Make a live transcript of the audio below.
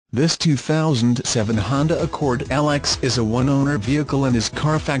This 2007 Honda Accord LX is a one-owner vehicle and is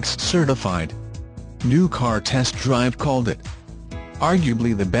Carfax certified. New Car Test Drive called it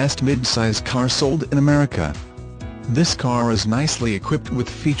arguably the best mid-size car sold in America. This car is nicely equipped with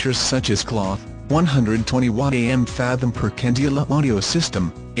features such as cloth, 120-watt AM Fathom per Candela audio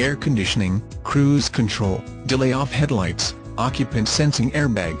system, air conditioning, cruise control, delay-off headlights, occupant sensing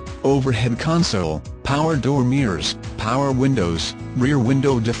airbag, overhead console, power door mirrors, power windows, rear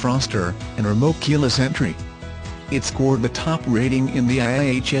window defroster, and remote keyless entry. It scored the top rating in the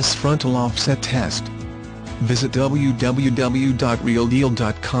IIHS frontal offset test. Visit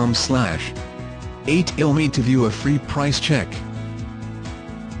www.realdeal.com/8ilme to view a free price check.